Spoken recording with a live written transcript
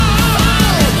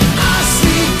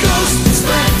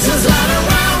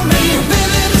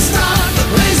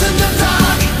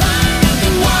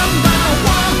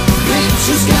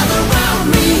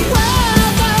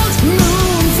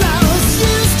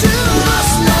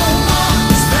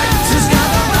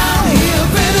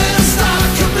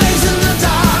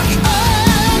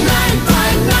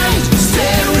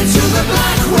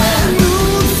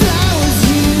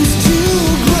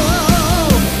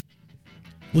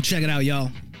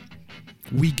y'all.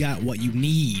 We got what you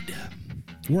need.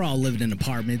 We're all living in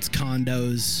apartments,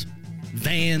 condos,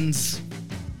 vans.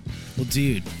 Well,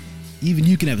 dude, even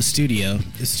you can have a studio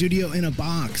in a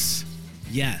box.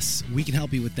 Yes, we can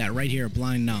help you with that right here at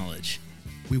Blind Knowledge.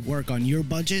 We work on your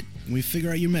budget, and we figure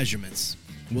out your measurements.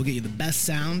 We'll get you the best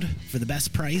sound for the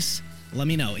best price. Let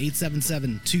me know,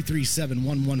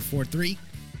 877-237-1143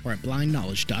 or at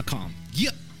blindknowledge.com.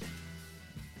 Yep.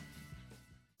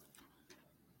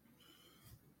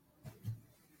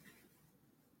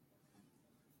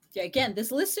 Yeah, again,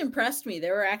 this list impressed me.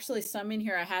 There were actually some in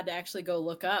here I had to actually go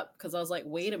look up because I was like,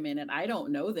 wait a minute, I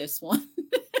don't know this one.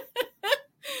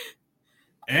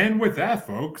 And with that,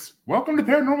 folks, welcome to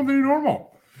Paranormal the New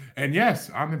Normal. And yes,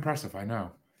 I'm impressive, I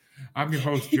know. I'm your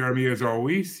host, Jeremy, as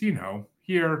always,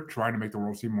 here trying to make the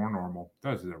world seem more normal.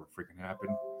 Does it ever freaking happen?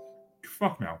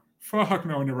 Fuck no. It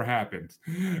never happens.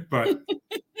 But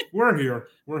we're here.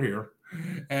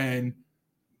 And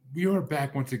we are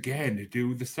back once again to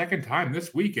do the second time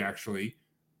this week, actually.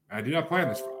 I did not plan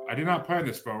this,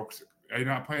 folks. I did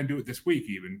not plan to do it this week,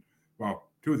 even.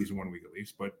 Well, 2 of these in 1 week at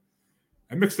least, but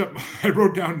I mixed up. I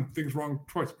wrote down things wrong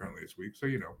twice, apparently, this week, so,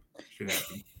 shit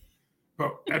happened.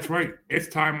 But that's right. It's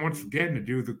time once again to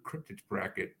do the Cryptid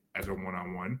bracket as a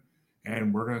one-on-one,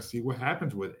 and we're going to see what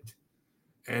happens with it.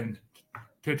 And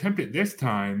to attempt it this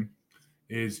time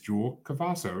is Jewel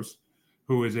Cavazos,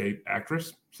 who is an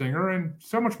actress, singer, and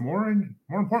so much more, and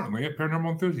more importantly, a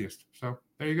paranormal enthusiast. So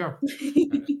there you go.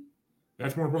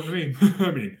 That's more important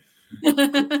to me.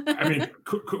 I mean,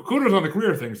 kudos on the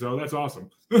career thing, so that's awesome.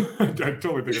 I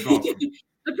totally think it's awesome.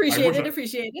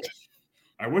 Appreciate it.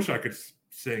 I wish I could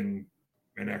sing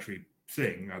and actually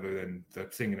sing, other than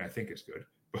that singing I think is good.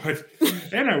 But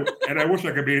and I wish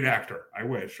I could be an actor. I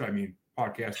wish. I mean,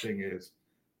 podcasting is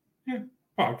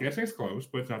close,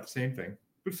 but it's not the same thing.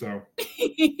 But so.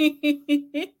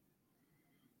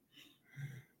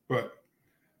 But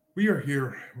we are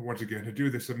here once again to do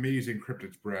this amazing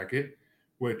Cryptids bracket,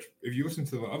 which, if you listen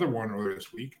to the other one earlier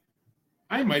this week,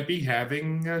 I might be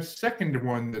having a second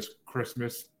one this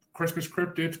Christmas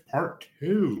Cryptids Part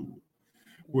 2,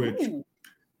 which,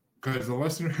 because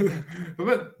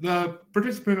the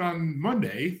participant on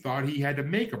Monday thought he had to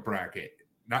make a bracket,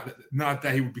 not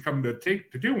that he would be coming to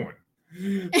do one.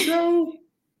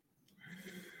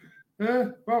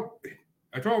 So, well,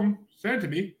 I told him, send it to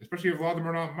me, especially if a lot of them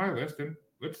are not on my list, and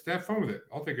let's have fun with it.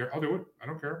 I'll do it. I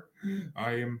don't care.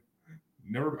 I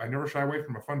never shy away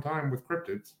from a fun time with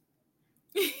cryptids.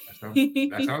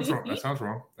 That sounds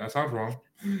wrong.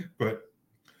 But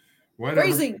whatever.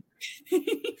 Phrasing.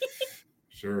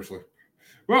 Seriously.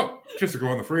 Well, just to go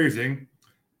on the phrasing,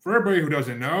 for everybody who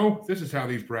doesn't know, this is how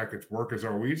these brackets work as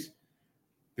always.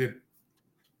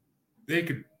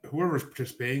 Whoever's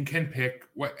participating can pick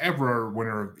whatever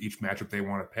winner of each matchup they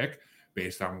want to pick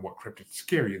based on what cryptids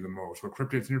scare you the most, what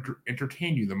cryptids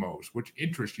entertain you the most, which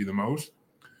interest you the most,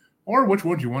 or which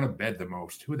ones you want to bed the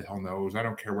most. Who the hell knows? I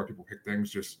don't care what people pick things.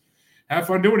 Just have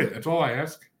fun doing it. That's all I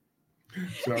ask.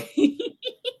 So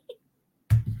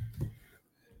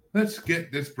let's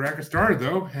get this bracket started,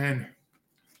 though. And I'm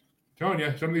telling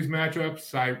you, some of these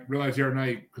matchups, I realized the other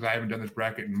night, because I haven't done this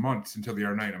bracket in months until the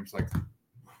other night, I'm just like,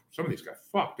 some of these got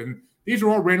fucked. And these are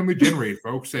all randomly generated,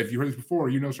 folks. If you heard this before,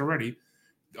 you know this already.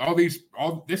 This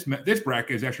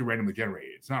bracket is actually randomly generated.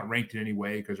 It's not ranked in any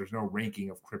way because there's no ranking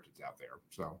of cryptids out there.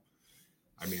 So,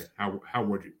 I mean, how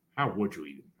would you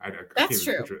even? That's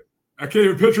true. I can't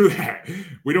even picture that.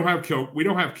 We don't have kill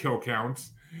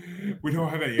counts. We don't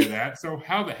have any of that. So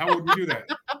how the hell would we do that?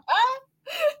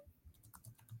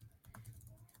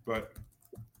 But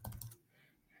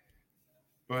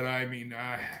I mean,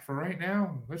 for right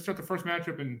now, let's start the first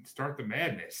matchup and start the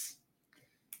madness.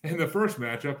 And the first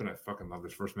matchup, and I fucking love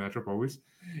this first matchup always,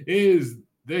 is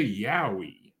the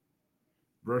Yowie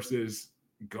versus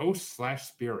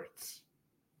Ghosts/Spirits.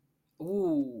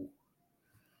 Ooh.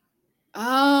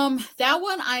 That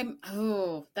one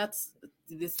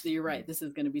you're right. This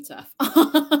is going to be tough.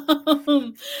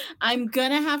 I'm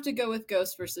going to have to go with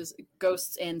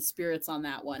Ghosts and Spirits on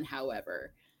that one,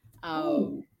 however.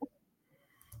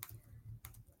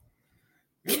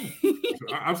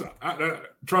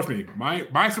 Trust me,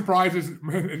 my surprises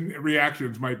and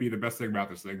reactions might be the best thing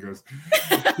about this thing, because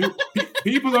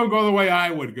people don't go the way I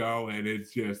would go, and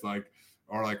it's just like,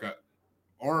 or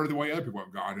the way other people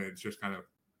have gone, and it's just kind of,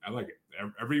 I like it.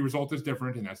 Every result is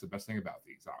different, and that's the best thing about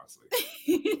these, honestly.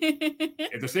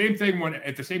 It's the same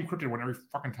cryptid one every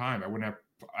fucking time. I wouldn't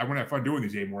have fun doing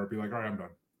these anymore. I'd be like, all right,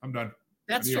 I'm done.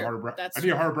 That's true. I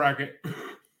need a hard bracket.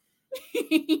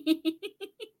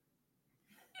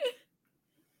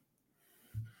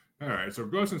 All right, so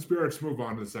Ghosts and Spirits move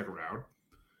on to the second round.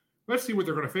 Let's see what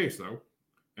they're going to face, though,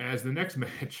 as the next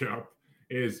matchup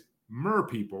is Mer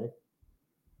People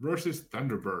versus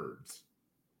Thunderbirds.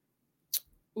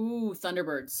 Ooh,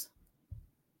 Thunderbirds.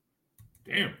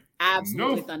 Damn.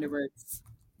 Absolutely Thunderbirds.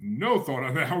 No thought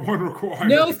on that one required.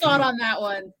 No thought on that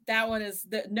one. That one is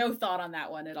no thought on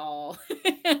that one at all.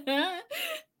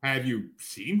 Have you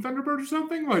seen Thunderbirds or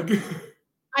something? Like,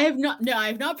 I have not. No, I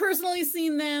have not personally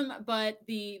seen them, but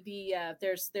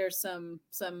there's some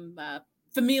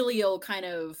familial kind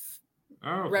of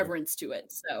reverence to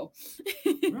it. So,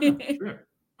 shit.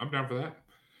 I'm down for that.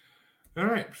 All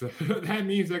right, so that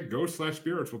means that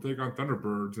Ghost/Spirits will take on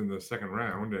Thunderbirds in the second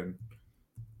round, and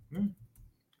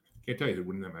can't tell you who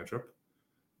win that matchup.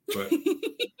 But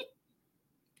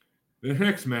the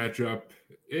next matchup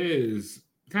is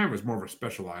kind of more of a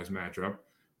specialized matchup,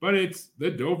 but it's the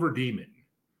Dover Demon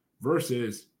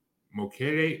versus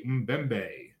Mokele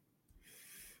Mbembe.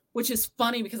 Which is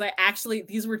funny because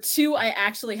these were two I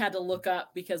actually had to look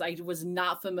up because I was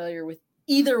not familiar with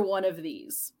either one of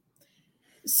these.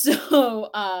 So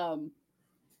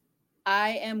I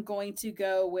am going to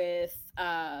go with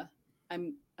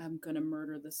I'm gonna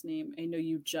murder this name. I know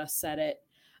you just said it.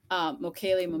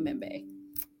 Mokele Mbembe.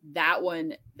 That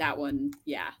one,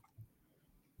 yeah.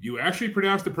 You actually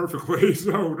pronounced it perfectly,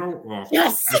 so don't. Well,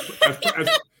 yes.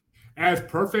 As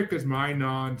perfect as my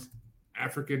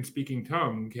non-African speaking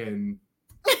tongue can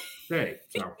say.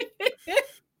 So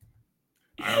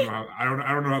I don't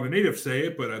know how the natives say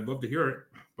it, but I'd love to hear it.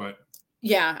 But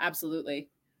yeah,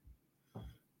 absolutely.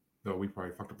 Though we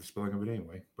probably fucked up the spelling of it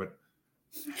anyway. But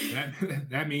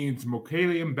that means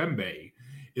Mokele Mbembe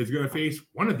is going to face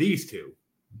one of these two,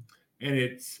 and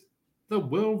it's the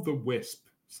Will-o'-the-Wisp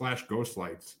 /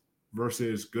 Ghostlights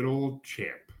versus good old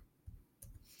Champ.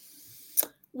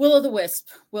 Will-o'-the-Wisp.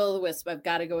 Will-o'-the-Wisp. I've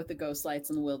got to go with the Ghostlights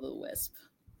and the Will-o'-the-Wisp.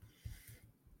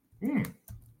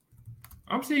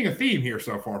 I'm seeing a theme here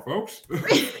so far, folks.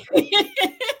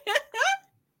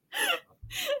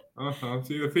 I'm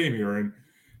seeing a theme here, and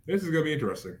this is going to be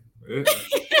interesting.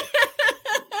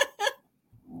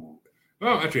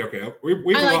 Oh, actually, okay.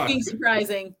 I like being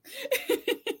surprising.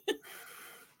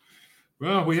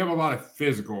 Well, we have a lot of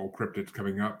physical cryptids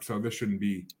coming up, so this shouldn't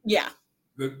be. Yeah.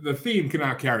 The theme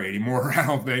cannot carry anymore, I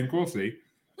don't think. We'll see.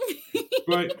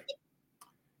 But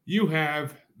you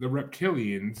have the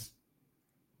reptilians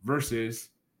versus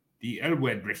the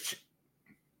Elwedrich.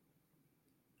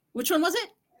 Which one was it?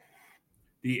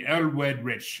 The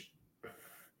Elwedrich.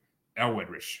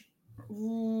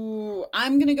 Ooh,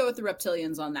 I'm going to go with the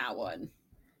reptilians on that one.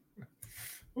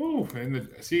 Oh, and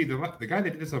the guy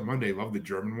that did this on Monday loved the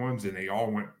German ones, and they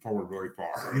all went forward really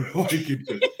far.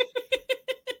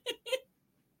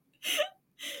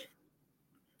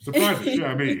 Surprised the shit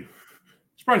out of me.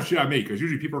 Surprised the shit out of me, because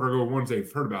usually people are going to go ones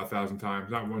they've heard about 1,000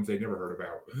 times, not ones they never heard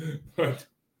about. But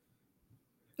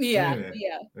yeah.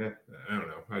 I don't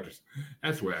know.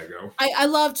 That's the way I go. I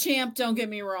love Champ, don't get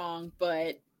me wrong,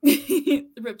 but the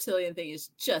reptilian thing is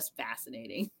just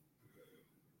fascinating.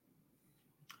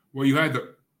 Well, you had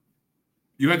the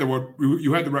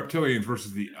reptilians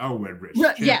versus the Elwedrich.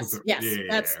 Yes.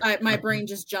 My brain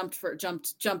just jumped.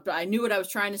 I knew what I was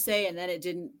trying to say, and then it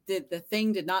didn't. The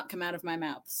thing did not come out of my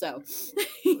mouth. So,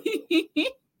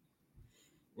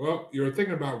 well, you're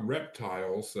thinking about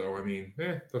reptiles, so I mean,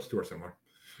 those two are similar.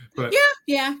 But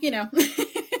yeah, you know.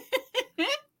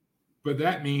 But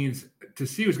that means to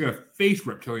see who's going to face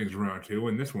reptilians around two,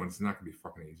 and this one's not going to be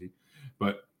fucking easy.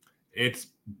 But it's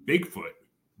Bigfoot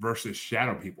versus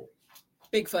Shadow People.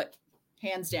 Bigfoot,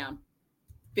 hands down.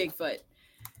 Bigfoot.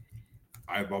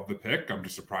 I love the pick. I'm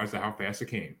just surprised at how fast it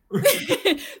came.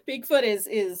 Bigfoot is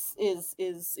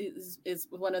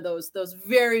one of those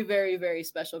very, very, very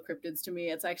special cryptids to me.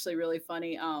 It's actually really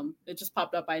funny. It just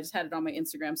popped up. I just had it on my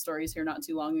Instagram stories here not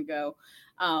too long ago.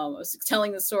 I was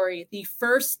telling the story. The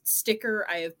first sticker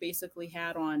I have basically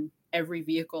had on every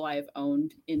vehicle I have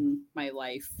owned in my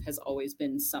life has always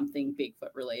been something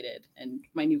Bigfoot related. And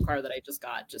my new car that I just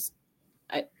got,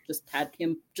 I just had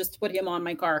him, just put him on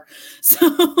my car. So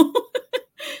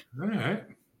all right.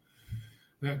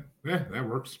 That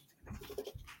works.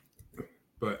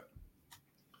 But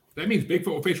that means Bigfoot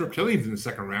will face reptilians in the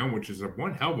second round, which is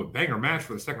one hell of a banger match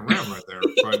for the second round right there.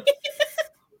 But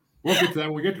we'll get to that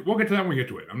when we get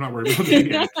to it. I'm not worried about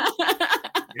it.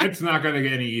 It's not going to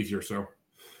get any easier. So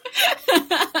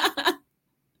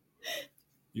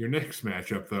your next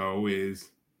matchup, though,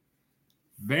 is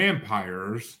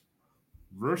vampires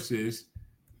versus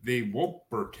the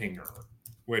Wolpertinger,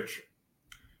 which,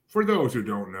 for those who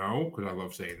don't know, because I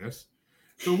love saying this,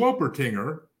 the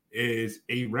Wolpertinger is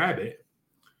a rabbit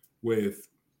with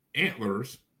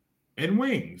antlers and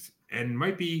wings and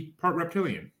might be part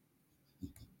reptilian.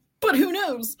 But who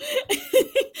knows?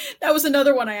 That was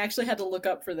another one I actually had to look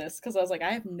up for this because I was like,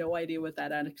 I have no idea what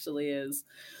that actually is.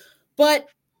 But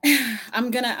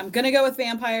I'm gonna go with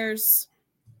vampires.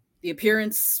 The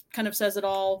appearance kind of says it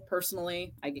all.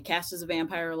 Personally, I get cast as a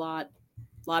vampire a lot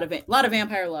of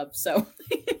vampire love. So,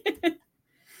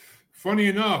 funny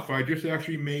enough, I just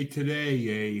actually made today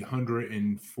a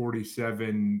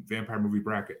 147 vampire movie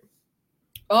bracket.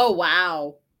 Oh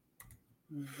wow!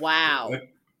 I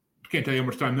can't tell you how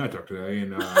much time that took today,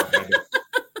 and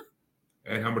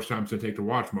and how much time it's gonna take to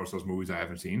watch most of those movies I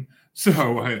haven't seen.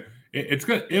 So it's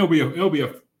good.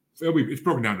 It's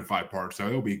broken down to 5 parts, so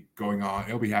it'll be going on.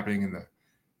 It'll be happening in the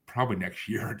probably next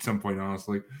year at some point.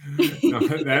 Honestly, no,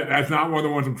 that's not one of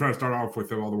the ones I'm trying to start off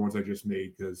with. Of all the ones I just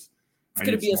made, because it's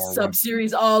going to be a sub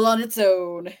series all on its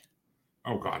own.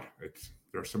 Oh God,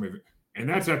 there's so many, and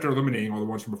that's after eliminating all the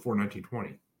ones from before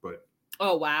 1920. But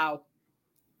oh wow,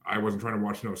 I wasn't trying to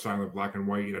watch no silent black and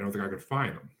white. I don't think I could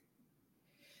find them.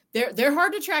 They're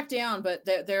hard to track down, but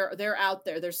they're out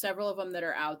there. There's several of them that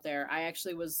are out there. I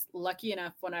actually was lucky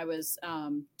enough when I was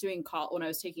when I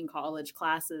was taking college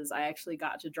classes, I actually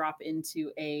got to drop into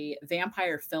a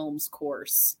vampire films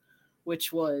course,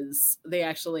 which was they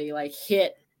actually like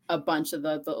hit a bunch of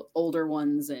the older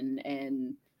ones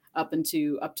and up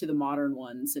to the modern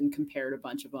ones and compared a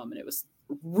bunch of them, and it was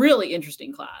a really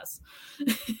interesting class.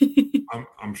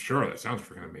 I'm sure that sounds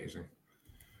freaking amazing.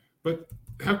 But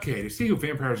okay, to see who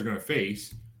vampires are going to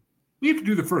face, we have to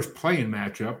do the first play-in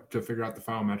matchup to figure out the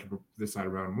final matchup of this side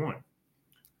of round 1.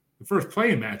 The first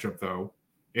play-in matchup, though,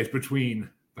 is between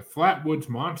the Flatwoods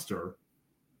Monster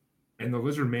and the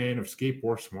Lizard Man of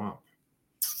Skateboard Swamp.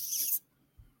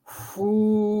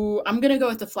 Ooh, I'm going to go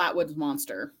with the Flatwoods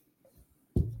Monster.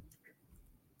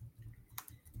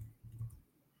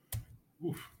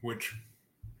 Oof, which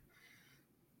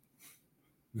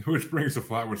brings the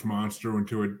Flatwoods Monster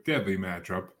into a deadly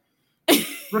matchup.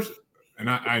 And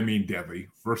I mean deadly,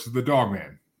 versus the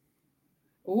Dogman.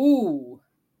 Ooh.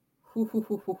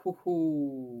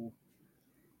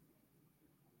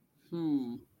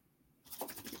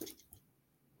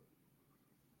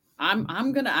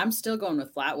 I'm still going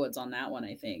with Flatwoods on that one,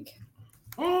 I think.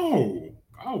 Oh,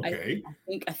 okay.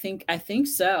 I think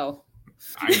so.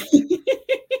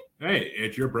 Hey,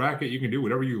 it's your bracket. You can do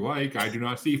whatever you like. I do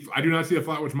not see the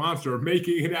Flatwoods Monster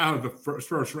making it out of the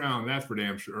first round. That's for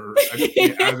damn sure.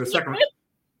 Out of the second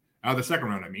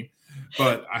round, I mean.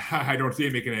 But I don't see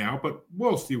it making it out. But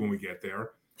we'll see when we get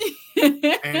there.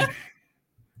 And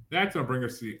that's gonna bring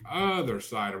us to the other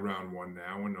side of round 1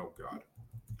 now. And oh God,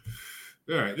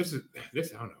 all right. This I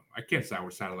don't know. I can't decide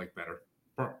which side I like better.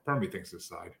 Part of me thinks this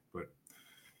side. But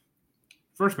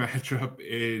first matchup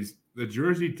is the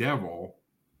Jersey Devil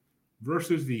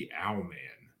versus the Owlman.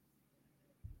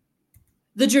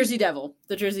 The Jersey Devil.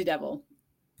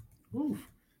 Ooh,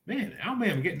 man,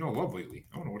 Owlman getting no love lately.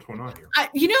 I don't know what's going on here.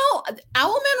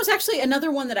 Owlman was actually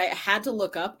another one that I had to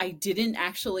look up. I didn't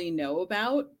actually know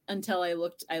about until I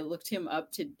looked him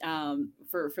up to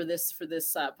for this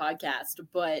podcast.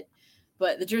 But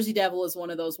the Jersey Devil is one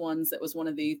of those ones that was one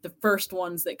of the first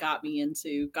ones that got me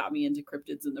into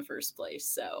cryptids in the first place.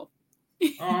 So.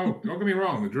 Oh, don't get me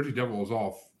wrong. The Jersey Devil is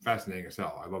all fascinating as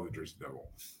hell. I love the Jersey Devil.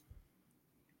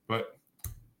 But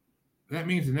that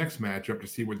means the next matchup to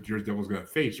see what the Jersey Devil is going to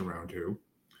face in round 2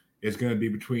 is going to be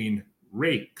between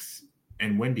Rakes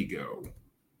and Wendigo.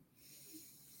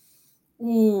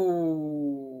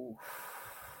 Ooh.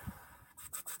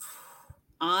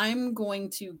 I'm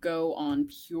going to go on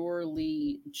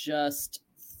purely just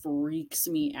freaks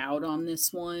me out on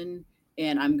this one,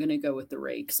 and I'm going to go with the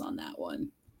Rakes on that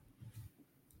one.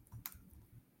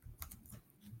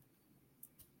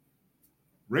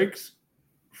 Rakes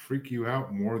freak you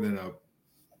out more than a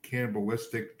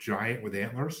cannibalistic giant with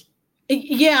antlers?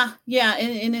 Yeah.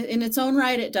 In its own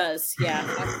right, it does. Yeah,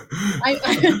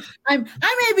 I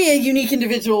may be a unique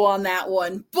individual on that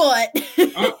one, but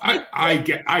I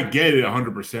get it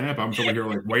 100%. But I'm over here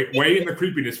like way in the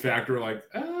creepiness factor, like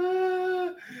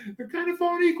they're kind of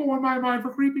unequal in my mind for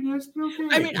creepiness. Okay.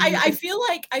 I mean, I feel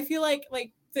like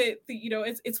the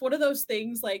it's one of those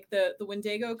things like the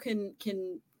Wendigo can.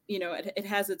 It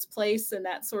has its place and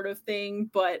that sort of thing,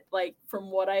 but like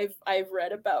from what I've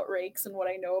read about Rakes and what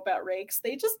I know about Rakes,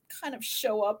 they just kind of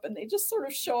show up and they just sort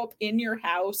of show up in your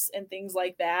house and things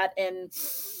like that. And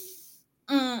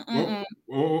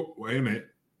whoa, wait a minute!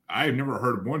 I've never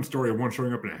heard one story of one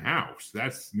showing up in a house.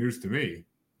 That's news to me.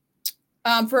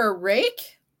 For a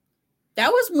Rake,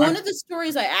 that was one of the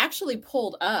stories I actually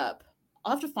pulled up.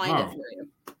 I'll have to find it for you.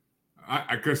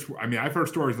 I guess I've heard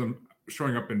stories of them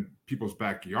showing up in people's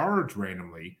backyards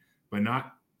randomly, but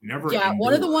never. Yeah,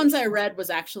 one of the ones I read was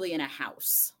actually in a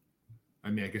house. I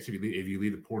mean, I guess if you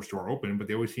leave the porch door open, but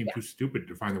they always seem too stupid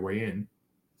to find their way in.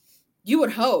 You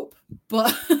would hope,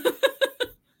 but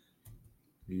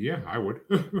yeah, I would.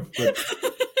 But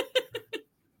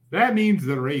that means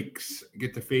the Rakes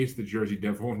get to face the Jersey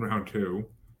Devil in round 2.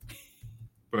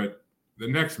 But the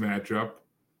next matchup,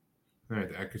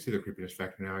 I can see the creepiness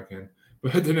factor now. I can.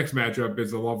 But the next matchup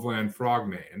is the Loveland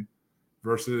Frogman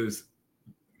versus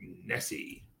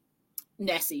Nessie.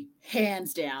 Nessie,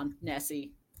 hands down,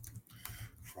 Nessie.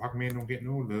 Frogman don't get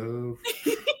no love.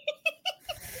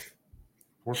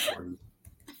 Poor Froggy.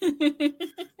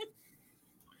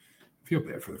 Feel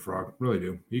bad for the frog, really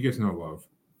do. He gets no love,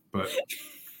 but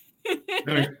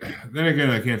then again,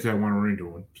 I can't say I want to run into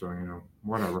one. So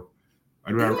whatever.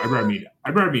 I'd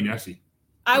rather meet Nessie.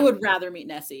 I would rather meet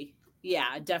Nessie. Yeah,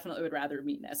 I definitely would rather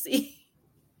meet Nessie.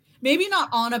 Maybe not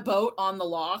on a boat on the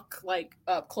lock, like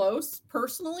up close,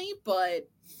 personally, but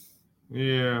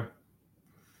yeah,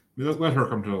 let her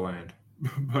come to the land.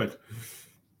 But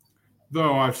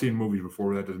though I've seen movies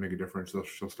before, that doesn't make a difference.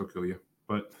 She'll still kill you.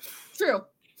 But true.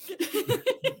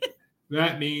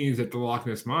 That means that the Loch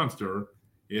Ness Monster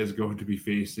is going to be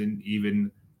facing even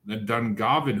the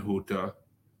Dungavenhuta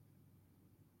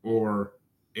or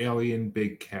Alien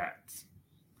Big Cats.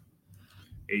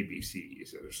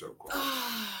 ABCs that are so called.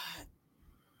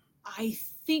 I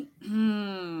think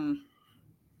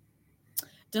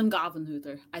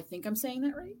Dungavenhuter. I think I'm saying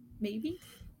that right. Maybe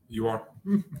you are.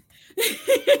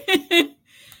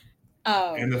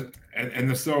 Oh, and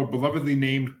the so belovedly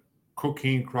named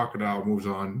Cocaine Crocodile moves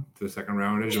on to the second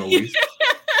round as always.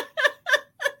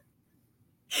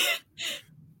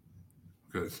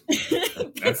 Because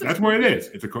that's what it is.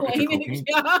 It's a cocaine.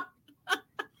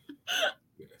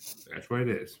 That's what it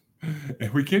is.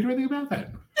 And we can't do anything about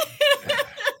that.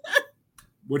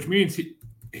 Which means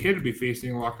he'd be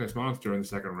facing Loch Ness Monster in the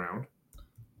second round.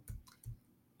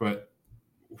 But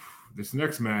this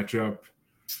next matchup,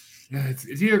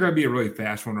 it's either going to be a really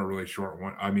fast one or a really short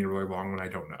one. I mean, a really long one. I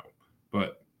don't know.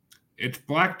 But it's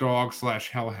Black Dog /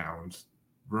 Hellhounds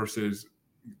versus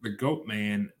the Goat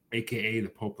Man, a.k.a. the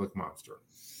Poplick Monster.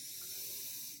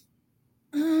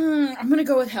 I'm going to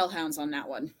go with Hellhounds on that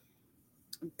one.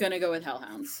 I'm going to go with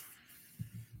Hellhounds.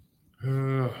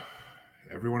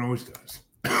 Everyone always does.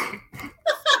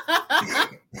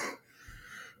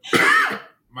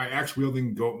 My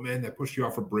axe-wielding goat men that push you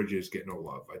off of bridges get no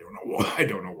love. I don't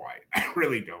know why. I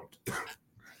really don't.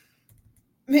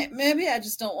 Maybe I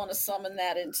just don't want to summon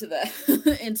that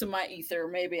into my ether.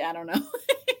 Maybe, I don't know.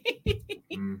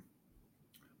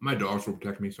 My dogs will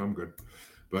protect me, so I'm good.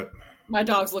 But my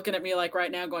dog's looking at me like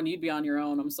right now going, you'd be on your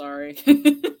own. I'm sorry.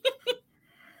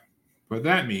 But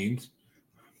that means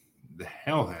the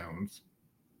Hellhounds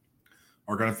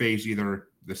are going to face either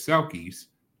the Selkies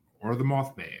or the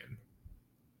Mothman.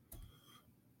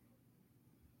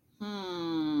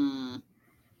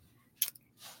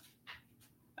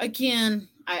 Again,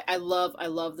 I love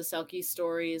the Selkie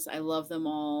stories. I love them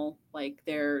all. Like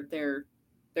they're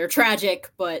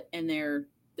tragic, but they're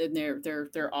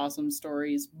awesome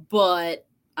stories. But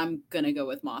I'm gonna go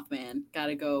with Mothman.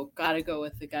 Gotta go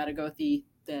with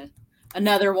the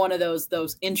another one of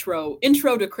those intro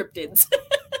to cryptids.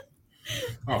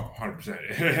 Oh,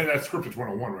 100%. That's Cryptid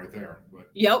 101 right there. But.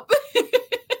 Yep.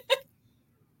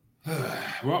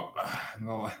 Well,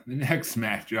 the next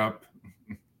matchup,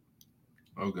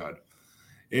 oh God,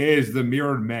 is the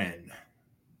Mirrored Men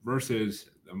versus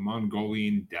the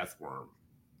Mongolian Deathworm.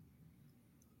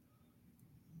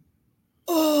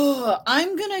 Oh,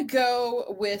 I'm gonna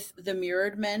go with the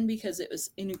Mirrored Men because it was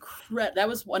incredible. That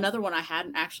was another one I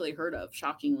hadn't actually heard of.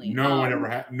 Shockingly, no one's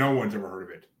ever heard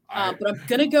of it. But I'm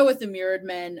gonna go with the Mirrored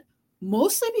Men,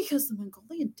 mostly because the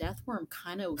Mongolian Deathworm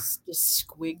kind of just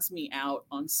squigs me out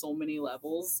on so many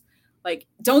levels. Like,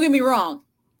 don't get me wrong,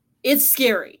 it's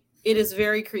scary. It is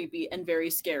very creepy and very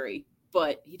scary,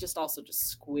 but he just also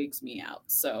squigs me out.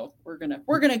 So we're gonna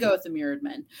go with the Mirrored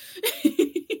Men.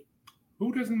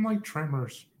 Who doesn't like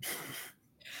Tremors?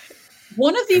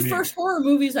 One of the first horror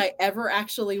movies I ever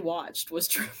actually watched was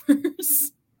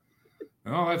Tremors.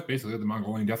 Well, that's basically what the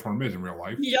Mongolian Deathworm is in real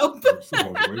life. Yep.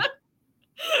 Supposedly.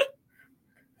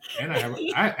 And I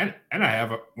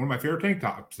have one of my favorite tank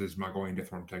tops is Mongolian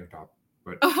Deathworm tank top.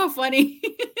 But oh, funny.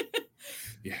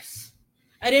 Yes.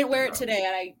 I didn't wear it today,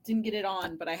 and I didn't get it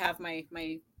on, but I have my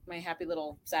happy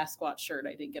little Sasquatch shirt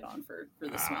I did get on for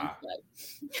this one. But.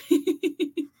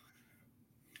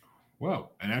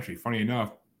 Well, and actually, funny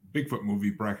enough, Bigfoot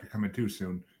movie bracket coming too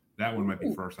soon. That one might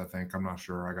be first, I think. I'm not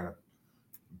sure. I'm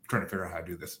trying to figure out how to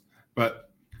do this.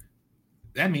 But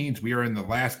that means we are in the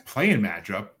last play-in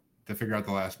matchup to figure out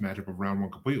the last matchup of round one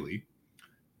completely.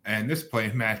 And this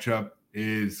play-in matchup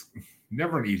is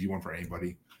never an easy one for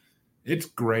anybody. It's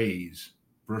Greys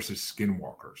versus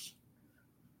Skinwalkers.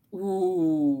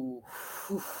 Ooh.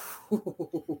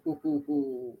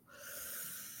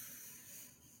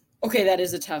 Okay, that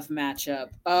is a tough matchup.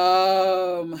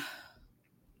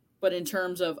 But in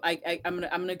terms of, I'm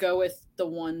gonna go with the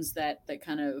ones that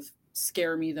kind of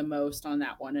scare me the most on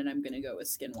that one, and I'm gonna go with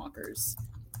Skinwalkers.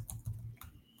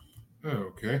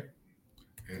 Okay.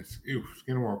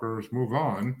 Skinwalkers move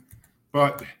on.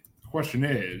 But the question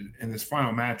is, in this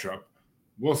final matchup,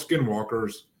 will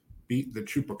Skinwalkers beat the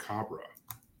Chupacabra?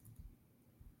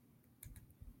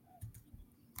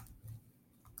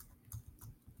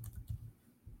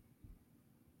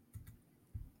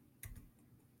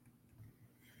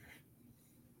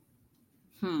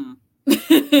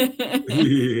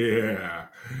 Yeah.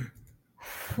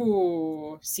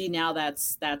 Ooh. See, now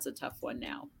that's a tough one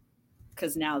now.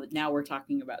 Because now we're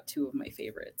talking about two of my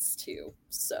favorites too.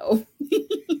 So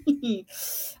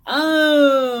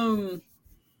I'm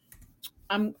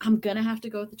gonna have to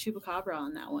go with the Chupacabra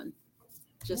on that one.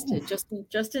 Just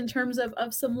in terms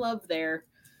of some love there.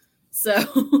 So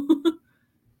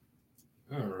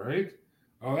all right.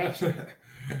 Oh,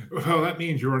 that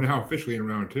means you are now officially in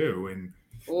round 2, and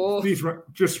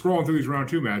just scrolling through these round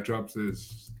 2 matchups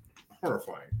is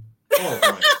horrifying.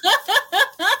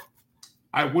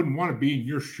 I wouldn't want to be in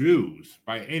your shoes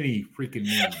by any freaking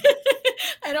means.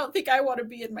 I don't think I want to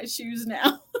be in my shoes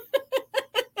now.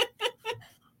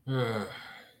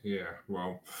 Yeah,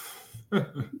 well, all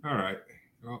right.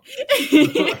 Well,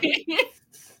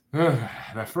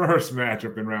 the first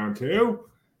matchup in round 2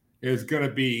 is going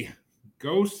to be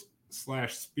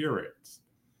Ghosts/Spirits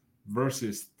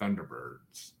versus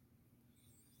Thunderbirds.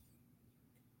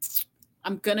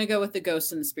 I'm going to go with the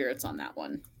Ghosts and the Spirits on that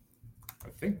one. I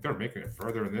think they're making it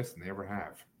further in this than they ever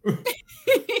have.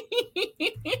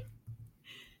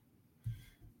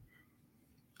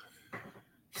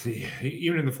 See,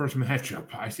 even in the first matchup,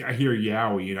 I hear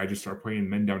Yowie, and I just start playing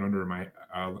Land Down Under in my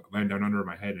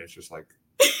head, and it's just like,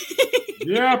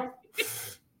 yep,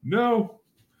 no,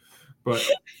 but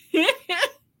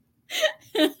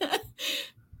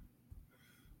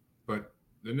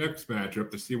the next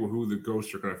matchup to see who the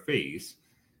ghosts are going to face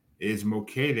is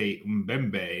Mokele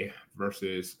Mbembe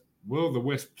versus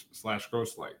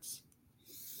Will-o'-the-Wisp/Ghostlights.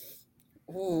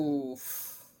 Ooh.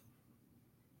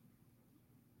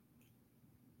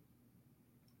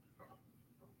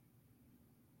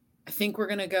 I think we're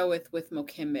gonna go with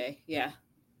Mokembe. Yeah.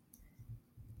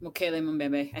 Mokele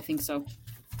Mbembe. I think so.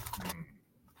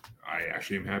 I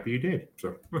actually am happy you did.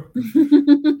 So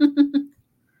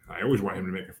I always want him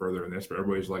to make it further in this, but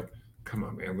everybody's like, come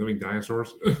on, man, living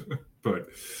dinosaurs. But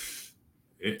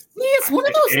it's one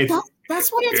of those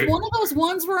that's what it's one of those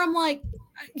ones where I'm like,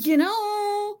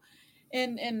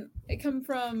 and I come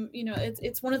from,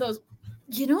 it's one of those,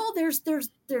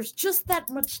 there's just that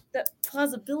much, that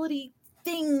plausibility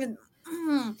thing.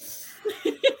 Oh,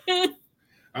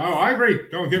 I agree.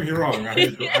 Don't get me wrong. I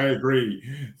agree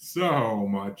so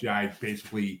much. I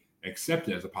basically accept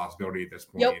it as a possibility at this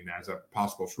point and as a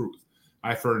possible truth.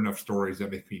 I've heard enough stories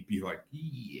that make me be like,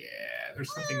 yeah,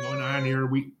 there's something going on here.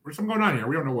 There's something going on here.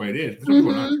 We don't know what it is. There's something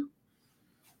going on here.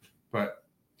 But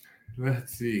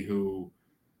let's see who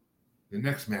the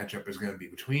next matchup is going to be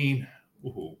between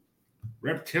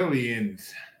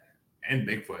reptilians and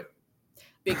Bigfoot.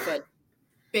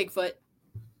 Bigfoot.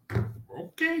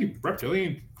 Okay,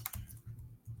 reptilian.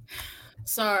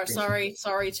 Sorry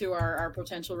to our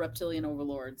potential reptilian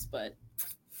overlords, but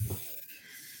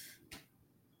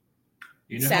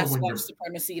Sasquatch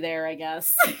supremacy there, I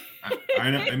guess.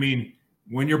 I know. I mean,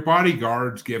 when your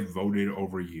bodyguards get voted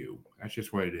over you, that's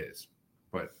just what it is.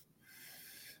 But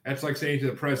that's like saying to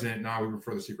the president, "Nah, we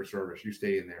prefer the Secret Service. You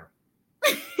stay in there."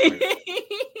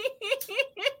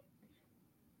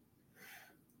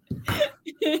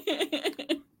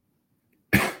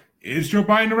 Is Joe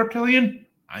Biden a reptilian?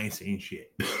 I ain't saying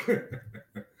shit.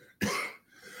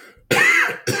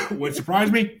 Would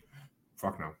surprise me?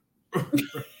 Fuck no.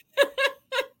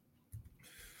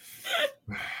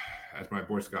 As my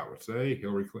boy Scott would say,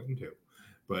 Hillary Clinton too.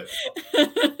 But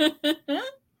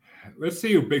let's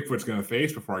see who Bigfoot's going to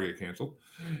face before I get canceled.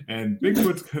 And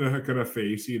Bigfoot's going to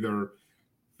face either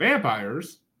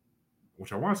vampires,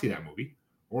 which I want to see that movie,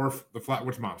 or the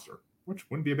Flatwoods Monster, which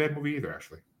wouldn't be a bad movie either,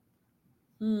 actually.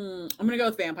 I'm going to go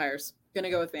with vampires.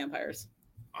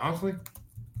 Honestly,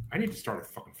 I need to start a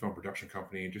fucking film production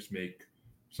company and just make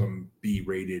some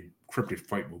B-rated cryptid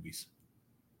fight movies.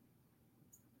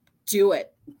 Do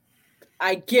it.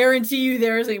 I guarantee you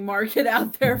there is a market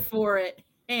out there for it.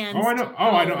 And I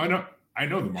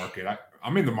know the market.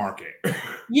 I'm in the market.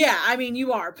 Yeah, I mean,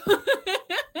 you are.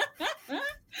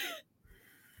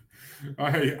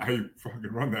 I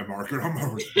fucking run that market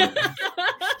almost. But,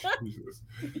 Jesus.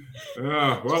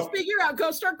 Well, just figure out,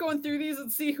 start going through these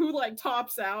and see who like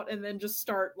tops out, and then just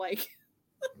start like,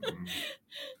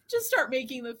 just start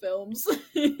making the films.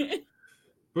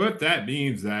 But that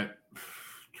means that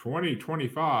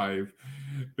 2025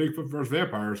 Bigfoot vs.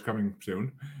 Vampire is coming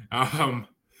soon.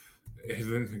 Is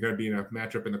going to be in a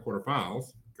matchup in the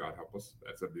quarterfinals. God help us.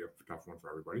 That's going to be a tough one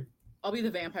for everybody. I'll be the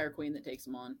vampire queen that takes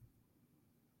him on.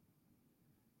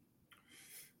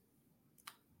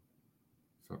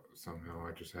 So, somehow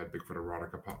I just had Bigfoot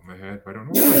erotica pop in my head. I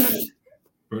don't know why.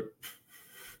 But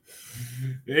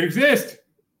they exist.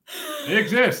 They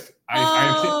exist.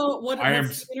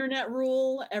 What's the internet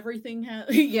rule? Everything has...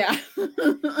 Yeah.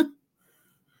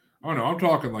 Oh, no. I'm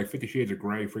talking like 50 Shades of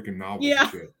Grey freaking novels and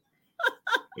shit.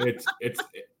 It's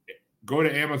go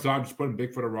to Amazon, just put in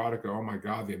Bigfoot erotica. Oh my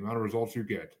God, the amount of results you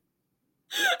get.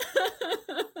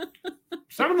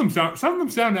 Some of them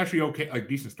sound actually okay, like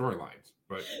decent storylines,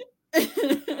 but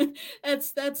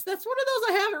that's one of those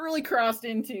I haven't really crossed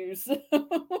into. So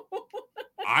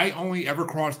I only ever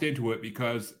crossed into it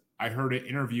because I heard an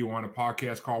interview on a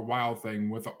podcast called Wild Thing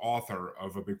with the author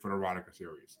of a Bigfoot erotica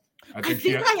series. I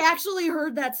think I actually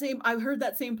heard that same. I've heard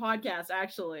that same podcast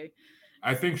actually.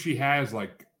 I think she has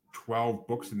like 12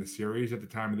 books in the series at the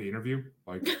time of the interview.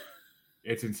 Like,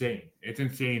 it's insane. It's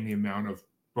insane the amount of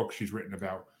books she's written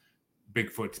about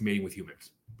Bigfoot's mating with humans.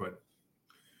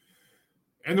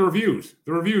 And the reviews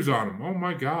on them. Oh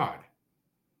my God.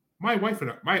 My wife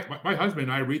and my husband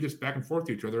and I read this back and forth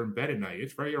to each other in bed at night.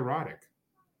 It's very erotic.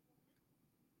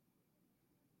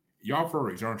 Y'all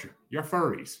furries, aren't you? You're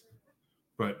furries.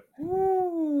 But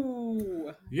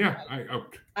ooh. Yeah,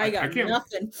 I got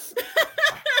nothing.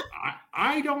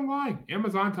 I don't lie.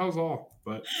 Amazon tells all,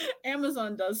 but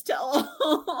Amazon does tell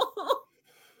all.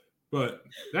 But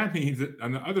that means that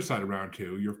on the other side of round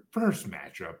 2, your first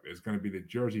matchup is going to be the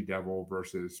Jersey Devil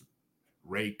versus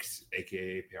Rakes,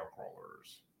 aka Pale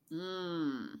Crawlers.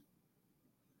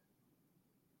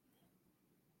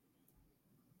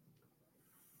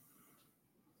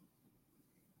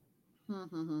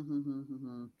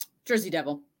 Jersey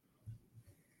Devil.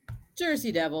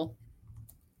 Jersey Devil.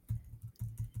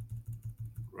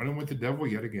 Running with the devil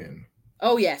yet again.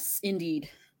 Oh, yes, indeed.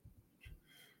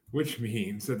 Which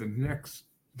means that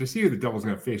to see who the devil's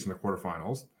going to face in the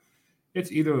quarterfinals,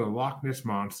 it's either the Loch Ness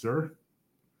Monster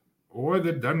or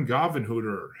the Dungarvan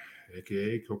Hooter,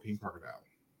 aka Cocaine Crocodile.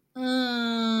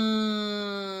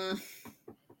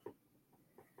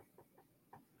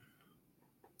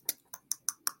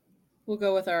 We'll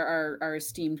go with our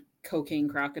esteemed Cocaine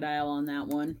Crocodile on that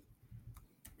one.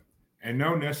 And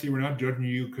no, Nessie, we're not judging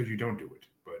you because you don't do it.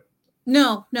 But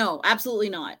no, absolutely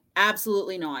not.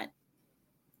 Absolutely not.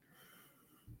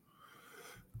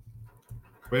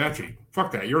 But actually,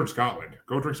 fuck that. You're in Scotland.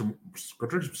 Go drink some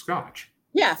scotch.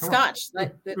 Yeah, scotch.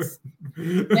 That's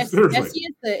Nessie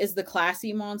is the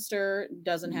classy monster.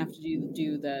 Doesn't have to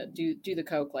do the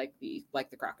coke like the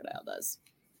crocodile does.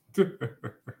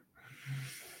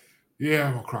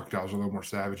 Yeah, well, crocodiles are a little more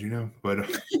savage, but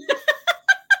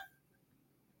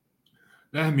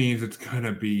that means it's going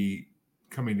to be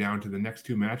coming down to the next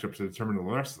 2 matchups to determine the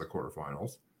rest of the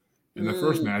quarterfinals. And the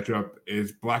first matchup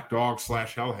is Black Dog /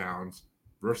 Hellhounds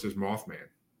versus Mothman.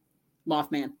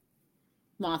 Mothman.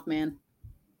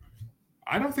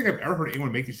 I don't think I've ever heard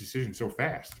anyone make these decisions so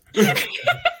fast. This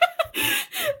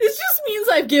just means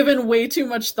I've given way too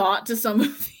much thought to some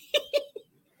of these.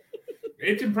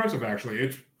 It's impressive, actually.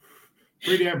 It's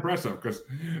pretty damn impressive because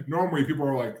normally people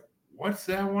are like, what's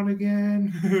that one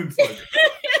again? It's like,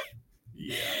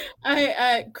 yeah.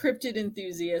 I cryptid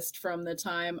enthusiast from the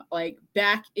time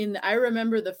back in I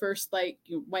remember the first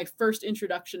my first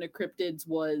introduction to cryptids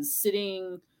was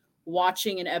sitting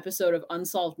watching an episode of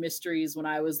Unsolved Mysteries when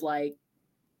I was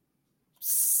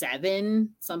 7,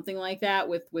 something like that,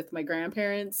 with my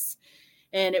grandparents.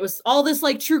 And it was all this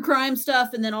true crime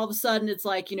stuff, and then all of a sudden it's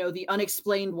the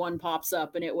unexplained one pops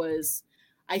up, and it was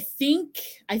I think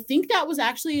that was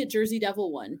actually a Jersey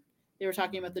Devil one. They were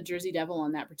talking about the Jersey Devil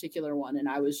on that particular one, and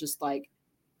I was just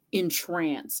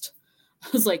entranced. I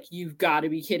was like, you've got to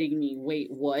be kidding me.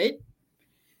 Wait, what?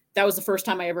 That was the first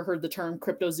time I ever heard the term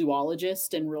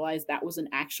cryptozoologist and realized that was an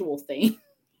actual thing.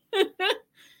 It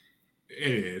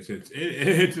is.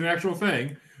 It's an actual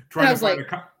thing. Trying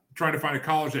to find a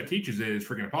college that teaches it is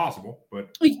freaking impossible.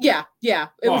 But yeah.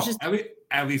 It was just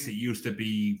at least it used to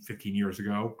be 15 years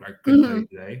ago. I couldn't tell you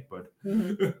today, but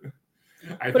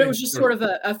but it was just sort of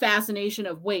a fascination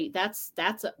of wait, that's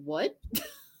a what?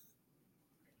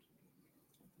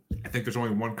 I think there's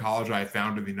only one college I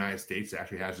found in the United States that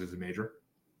actually has it as a major.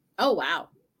 Oh wow.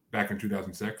 back in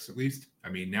 2006, at least. I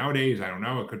mean, nowadays, I don't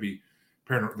know. It could be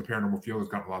the paranormal field has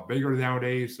gotten a lot bigger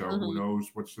nowadays, so who knows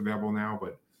what's available now.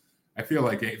 But I feel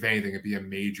like, if anything, it'd be a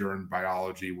major in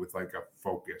biology with like a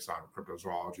focus on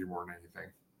cryptozoology more than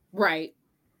anything. Right.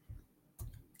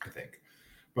 I think.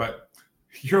 But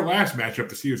your last matchup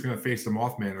to see who's going to face the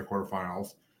Mothman in the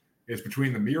quarterfinals is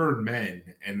between the Mirrored Men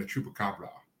and the Chupacabra.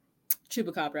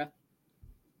 Chupacabra.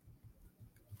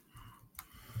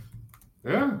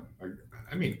 Yeah,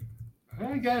 I mean,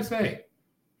 I gotta say,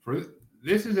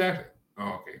 this is actually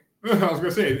okay. I was gonna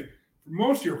say, for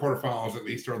most of your quarterfinals, at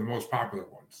least, are the most popular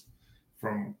ones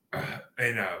from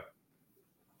in a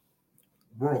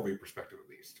worldly perspective, at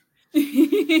least.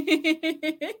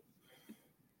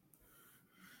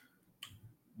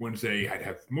 Wouldn't say I'd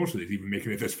have most of these even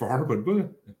making it this far, but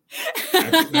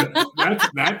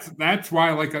that's why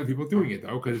I like other people doing it,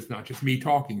 though, because it's not just me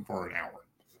talking for an hour.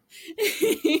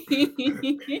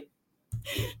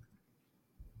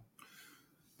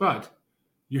 But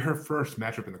your first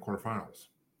matchup in the quarterfinals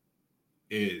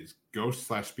is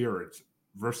Ghosts/Spirits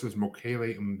versus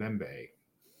Mokele Mbembe.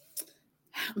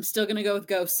 I'm still gonna go with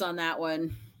Ghosts on that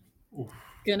one. Oof.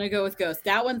 Gonna go with Ghosts.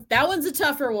 That one's a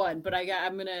tougher one, but I'm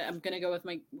gonna go with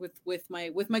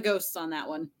my Ghosts on that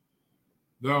one.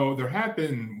 Though there have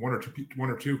been one or two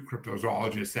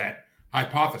cryptozoologists that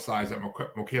hypothesize that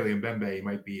Mokele Mbembe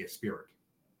might be a spirit.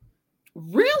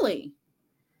 Really?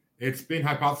 It's been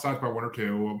hypothesized by one or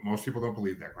two. Most people don't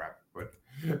believe that crap, but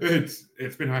it's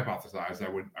been hypothesized. I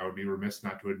would be remiss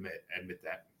not to admit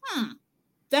that.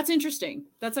 That's interesting.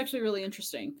 That's actually really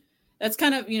interesting. That's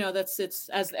kind of, it's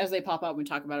as they pop up, we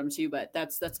talk about them too, but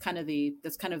that's kind of the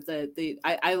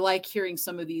I like hearing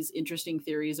some of these interesting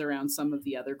theories around some of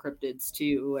the other cryptids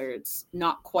too, where it's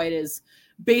not quite as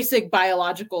basic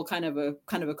biological kind of a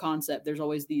concept. There's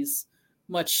always these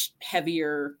much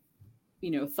heavier,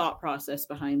 thought process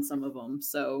behind some of them.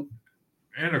 So,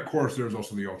 and of course, there's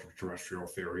also the ultra-terrestrial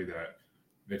theory that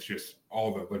it's just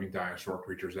all the living dinosaur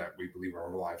creatures that we believe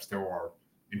are alive still are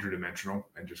interdimensional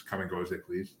and just come and go as they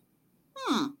please.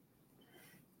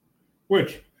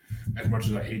 Which, as much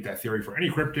as I hate that theory for any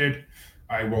cryptid,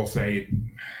 I will say it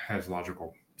has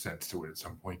logical sense to it at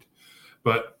some point.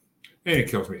 But it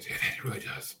kills me to say that. It really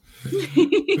does.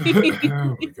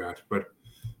 Oh my god. But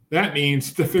that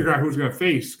means to figure out who's going to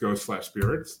face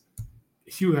Ghosts/Spirits,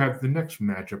 you have the next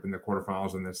matchup in the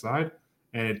quarterfinals on this side,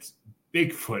 and it's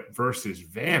Bigfoot versus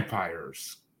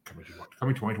vampires coming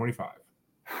 2025.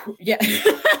 Yeah.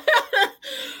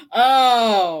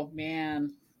 Oh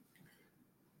man.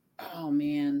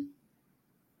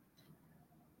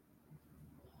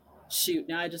 Shoot,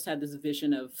 now I just had this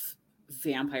vision of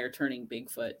vampire turning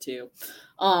Bigfoot too.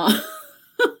 I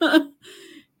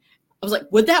was like,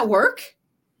 would that work?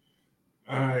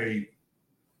 I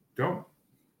don't.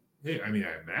 I mean,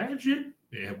 I imagine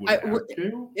it would have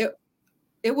to.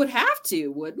 It would have to,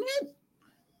 wouldn't it?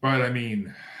 But I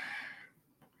mean,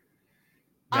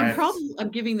 I'm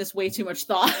giving this way too much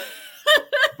thought.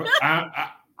 But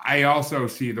I also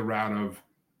see the route of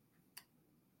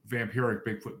vampiric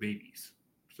Bigfoot babies.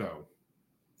 So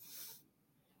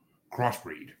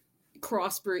crossbreed,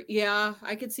 yeah,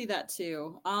 I could see that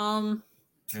too. And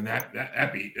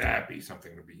that'd be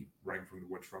something to be running from the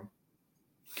woods from.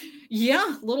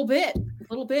 Yeah, a little bit.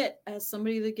 As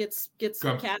somebody that gets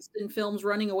cast in films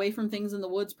running away from things in the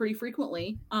woods pretty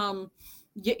frequently.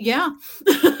 Yeah.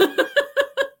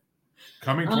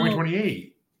 Coming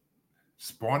 2028.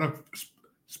 Spawn of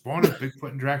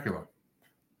Bigfoot and Dracula.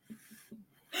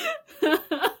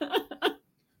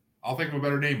 I'll think of a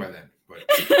better name by then. But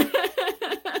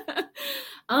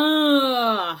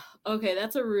okay,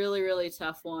 that's a really, really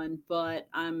tough one. But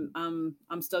I'm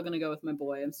still gonna go with my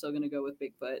boy. I'm still gonna go with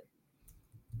Bigfoot.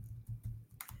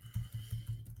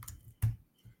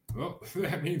 Well,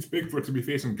 that means Bigfoot's gonna be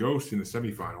facing Ghost in the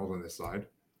semifinals on this side.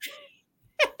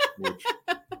 Which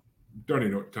don't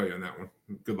even know what to tell you on that one.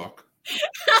 Good luck.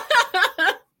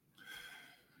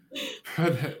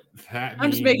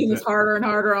 I'm just making this harder and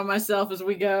harder on myself as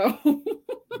we go.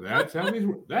 That's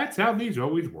how these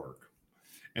always work,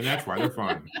 and that's why they're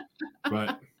fun.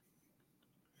 But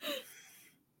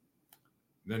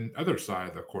then, other side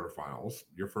of the quarterfinals,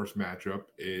 your first matchup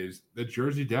is the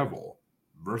Jersey Devil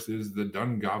versus the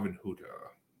Dungarvan Huta.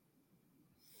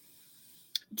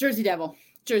 Jersey Devil.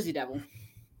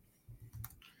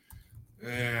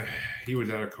 He was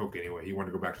out of coke anyway. He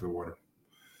wanted to go back to the water.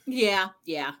 Yeah.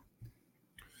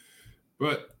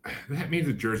 But that means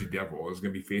the Jersey Devil is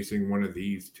going to be facing one of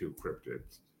these two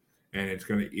cryptids. And it's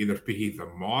going to either be the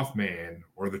Mothman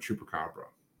or the Chupacabra.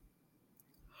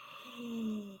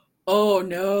 Oh,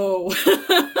 no.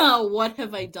 What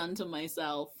have I done to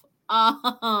myself?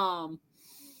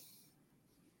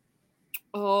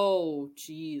 Oh,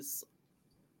 geez.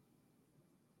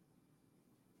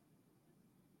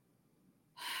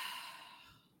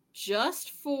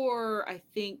 Just for, I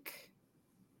think,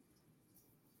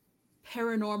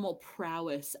 paranormal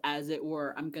prowess, as it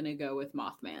were, I'm going to go with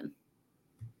Mothman.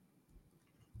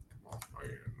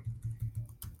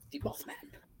 The Mothman.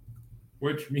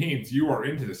 Which means you are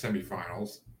into the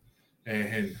semifinals.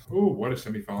 And, oh, what a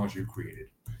semifinals you created.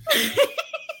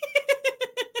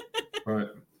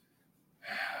 But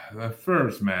the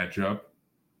first matchup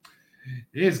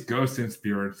is Ghosts and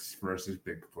Spirits versus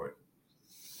Bigfoot.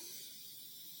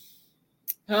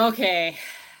 Okay.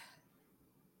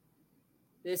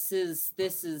 This is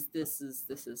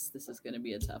going to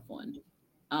be a tough one.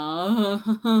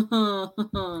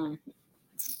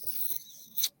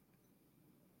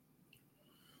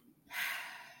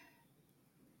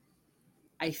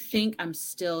 I think I'm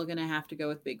still going to have to go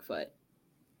with Bigfoot.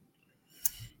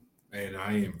 And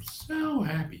I am so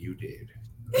happy you did.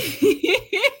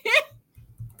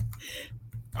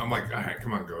 I'm like, all right,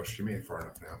 come on, Ghost. You made it far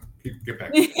enough now. Get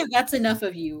back. That's enough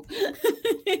of you.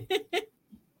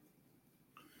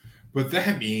 But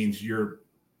that means you're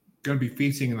going to be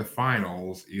facing in the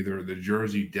finals either the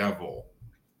Jersey Devil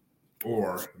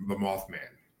or the Mothman.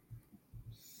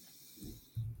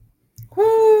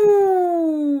 Whoo.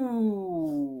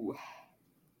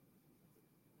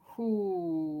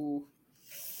 Whoo.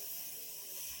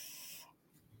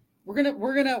 We're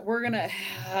gonna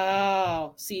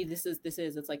oh, see, this is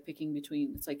it's like picking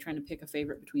between, it's like trying to pick a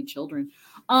favorite between children.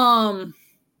 Gonna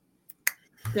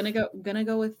go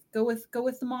with the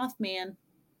Mothman.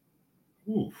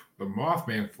 Ooh, the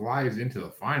Mothman flies into the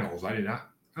finals. I did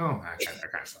not. Oh, I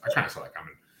kind of saw that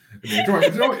coming. I mean,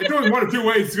 it's only one of two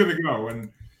ways it's going to go,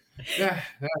 and yeah,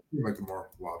 that seems like the more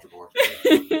logical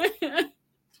explanation,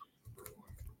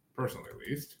 personally at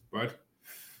least. But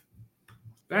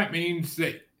that means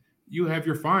that you have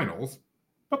your finals.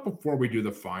 But before we do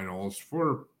the finals,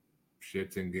 for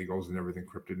shits and giggles and everything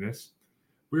cryptidness,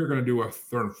 we're going to do a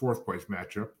third and fourth place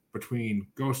matchup between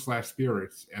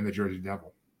Ghost/Spirits and the Jersey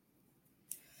Devil.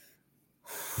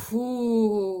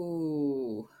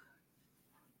 Ooh.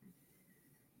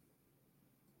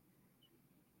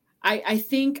 I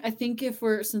think if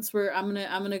I'm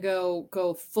gonna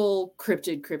go full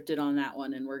cryptid on that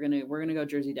one, and we're gonna go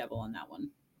Jersey Devil on that one.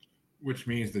 Which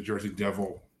means the Jersey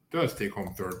Devil does take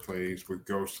home third place, with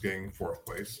Ghost getting fourth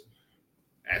place,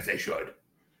 as they should.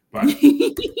 But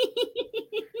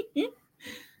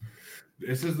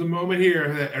this is the moment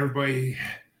here that everybody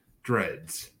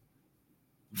dreads.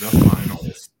 The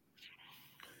finals.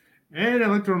 And I'd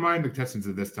like to remind the contestants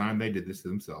of this time, they did this to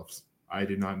themselves. I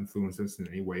did not influence this in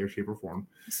any way or shape or form.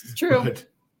 This is true. But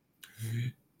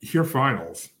your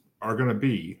finals are going to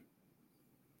be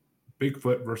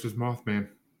Bigfoot versus Mothman.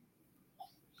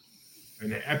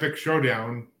 An epic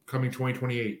showdown coming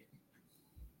 2028.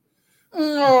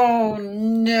 Oh,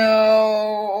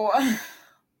 no.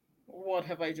 What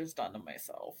have I just done to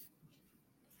myself?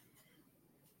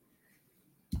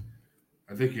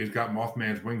 I think he's got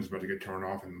Mothman's wings about to get turned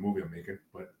off in the movie I'm making,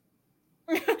 but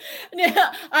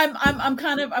yeah, I'm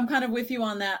kind of with you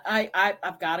on that.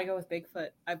 I've got to go with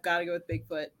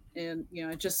Bigfoot. And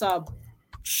I just saw a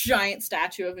giant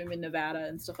statue of him in Nevada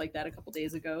and stuff like that a couple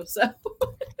days ago. So,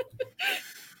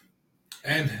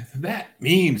 and that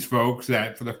means, folks,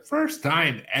 that for the first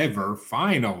time ever,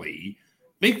 finally,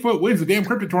 Bigfoot wins the damn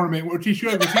cryptid tournament, which he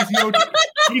should have.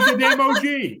 He's the damn OG.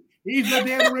 He's the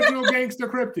damn original gangster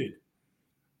cryptid.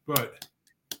 But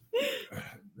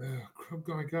oh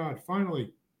my God!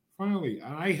 Finally,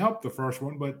 I helped the first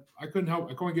one, but I couldn't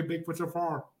help. I couldn't get Bigfoot so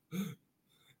far.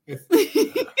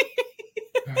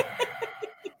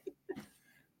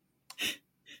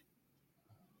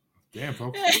 Damn,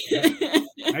 folks!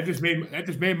 That just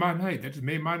made my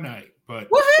night. But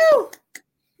woohoo!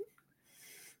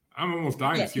 I'm almost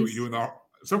dying to see what you do in the.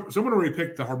 Someone already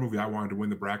picked the horror movie I wanted to win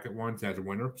the bracket once as a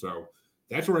winner, so.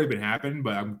 That's already been happening,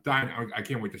 but I'm dying. I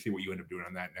can't wait to see what you end up doing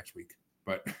on that next week.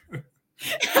 But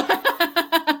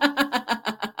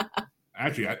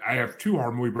actually, I have 2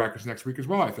 horror movie brackets next week as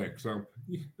well, I think. So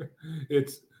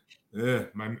it's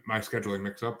my scheduling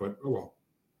mix up, but oh well.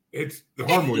 It's the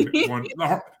horror movie one.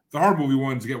 The horror movie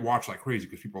ones get watched like crazy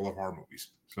because people love horror movies.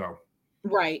 So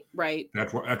right.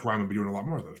 That's why I'm gonna be doing a lot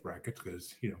more of those brackets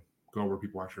because go where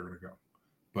people actually are gonna go.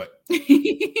 But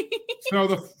so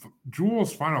the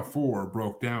Jules' final 4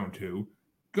 broke down to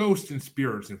Ghosts and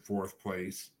Spirits in 4th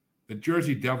place, the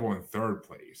Jersey Devil in 3rd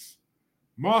place,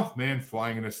 Mothman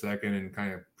flying in a 2nd and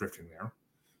kind of drifting there,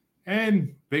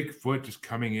 and Bigfoot just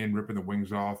coming in, ripping the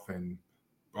wings off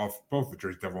both the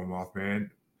Jersey Devil and Mothman.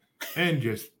 And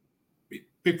just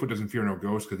Bigfoot doesn't fear no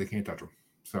ghosts because they can't touch him.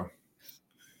 So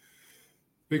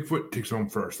Bigfoot takes home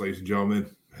first, ladies and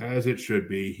gentlemen, as it should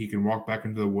be. He can walk back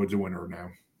into the woods a winner now.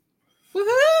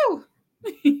 Woohoo!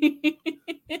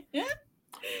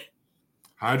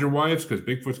 Hide your wives because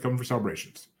Bigfoot's coming for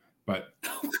celebrations. But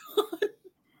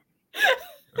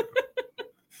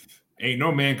ain't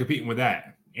no man competing with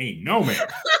that. Ain't no man.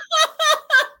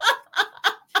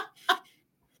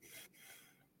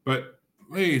 But,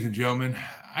 ladies and gentlemen,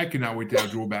 I cannot wait to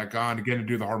have Jewel back on again to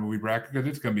do the horror movie bracket because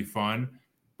it's going to be fun.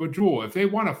 But, Jewel, if they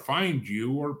want to find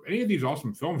you or any of these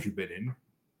awesome films you've been in,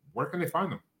 where can they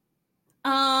find them?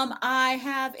 I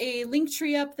have a link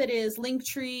tree up that is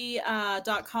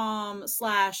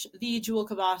linktree.com/the Jewel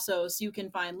Cavazos. You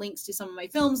can find links to some of my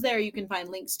films there. You can find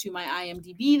links to my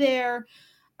IMDb there.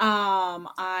 I'm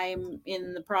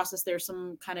in the process. There's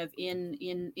some kind of in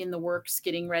the works,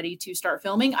 getting ready to start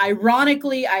filming.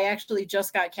 Ironically, I actually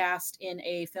just got cast in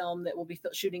a film that will be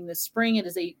shooting this spring. It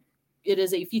is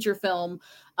a feature film.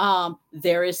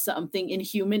 There is something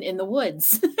inhuman in the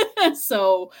woods.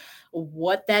 So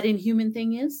what that inhuman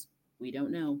thing is, we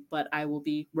don't know, but I will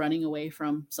be running away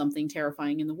from something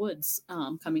terrifying in the woods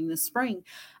coming this spring.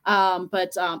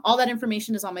 But all that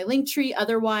information is on my link tree.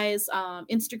 Otherwise,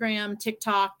 Instagram,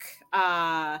 TikTok,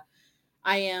 I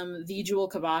am the Jewel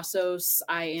Cavazos.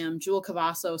 I am Jewel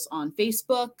Cavazos on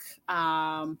Facebook.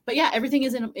 But yeah, everything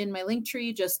is in my link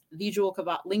tree, just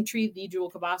link tree, the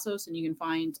Jewel Cavazos, and you can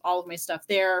find all of my stuff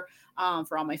there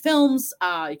for all my films.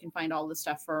 You can find all the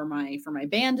stuff for my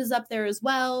band is up there as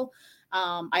well.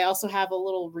 I also have a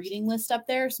little reading list up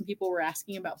there. Some people were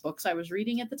asking about books I was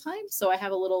reading at the time. So I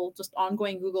have a little just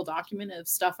ongoing Google document of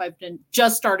stuff I've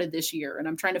just started this year, and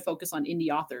I'm trying to focus on indie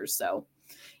authors. So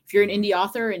if you're an indie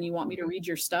author and you want me to read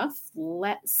your stuff,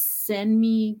 send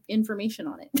me information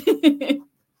on it.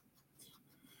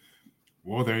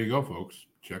 Well, there you go, folks.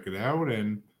 Check it out,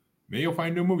 and maybe you'll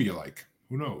find a new movie you like.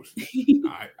 Who knows?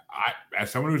 I,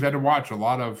 as someone who's had to watch a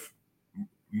lot of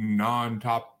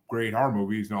non-top grade horror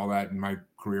movies and all that in my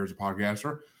career as a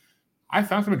podcaster, I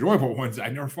found some enjoyable ones I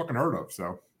never fucking heard of.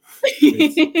 So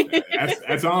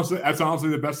that's honestly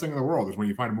the best thing in the world is when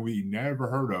you find a movie you never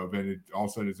heard of and it all of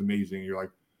a sudden it's amazing. You're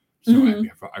like,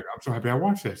 happy. I'm so happy I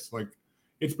watched this. Like,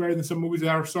 it's better than some movies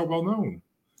that are so well known.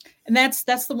 And that's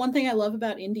the one thing I love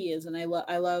about indie is, and I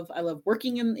love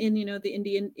working in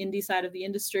the indie side of the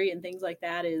industry and things like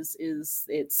that is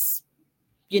it's,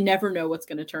 you never know what's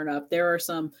going to turn up. There are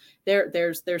some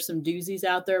there's some doozies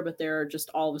out there, but there are just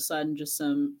all of a sudden just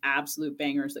some absolute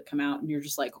bangers that come out and you're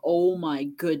just like, oh my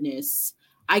goodness,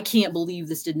 I can't believe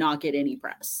this did not get any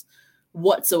press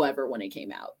whatsoever when it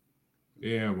came out.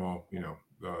 Yeah, well,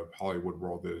 the Hollywood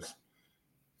world is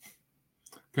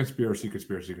conspiracy.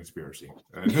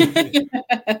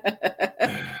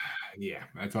 Yeah,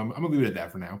 I'm gonna leave it at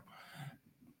that for now.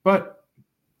 But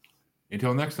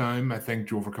until next time, I thank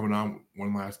Jewel for coming on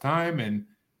one last time. And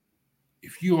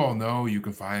if you all know, you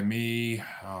can find me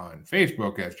on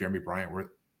Facebook as Jeremy Bryant, or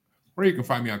you can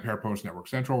find me on Parapost Network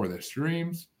Central, where there's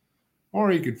streams,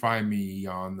 or you can find me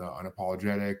on the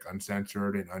Unapologetic,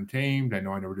 Uncensored, and Untamed. I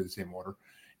know I never do the same order.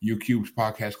 UCube's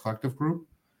Podcast Collective group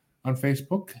on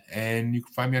Facebook, and you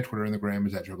can find me on Twitter and the Gram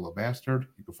as that Juggalo Bastard.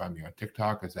 You can find me on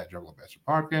TikTok as that Juggalo Bastard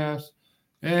Podcast,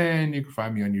 and you can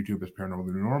find me on YouTube as Paranormal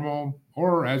the New Normal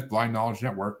or as Blind Knowledge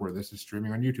Network, where this is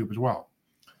streaming on YouTube as well.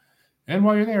 And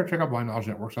while you're there, check out Blind Knowledge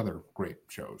Network's other great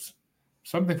shows.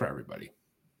 Something for everybody.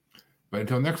 But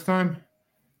until next time,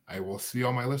 I will see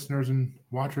all my listeners and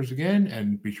watchers again,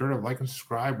 and be sure to like and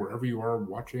subscribe wherever you are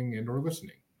watching and or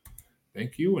listening.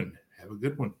 Thank you, and have a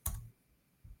good one.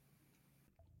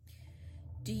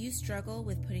 Do you struggle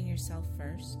with putting yourself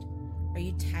first? Are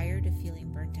you tired of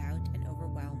feeling burnt out and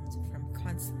overwhelmed from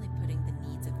constantly putting the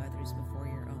needs of others before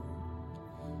your own?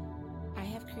 I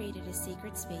have created a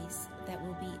sacred space that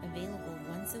will be available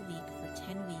once a week for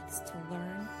 10 weeks to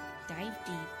learn, dive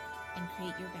deep, and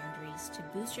create your boundaries to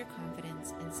boost your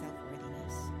confidence and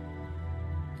self-worthiness.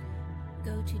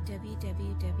 Go to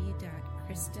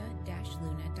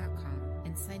www.krista-luna.com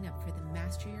and sign up for the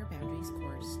Master Your Boundaries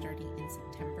course starting in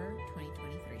September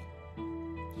 2023.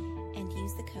 And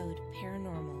use the code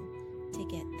PARANORMAL to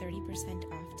get 30%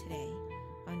 off today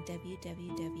on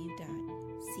www.krista-luna.com.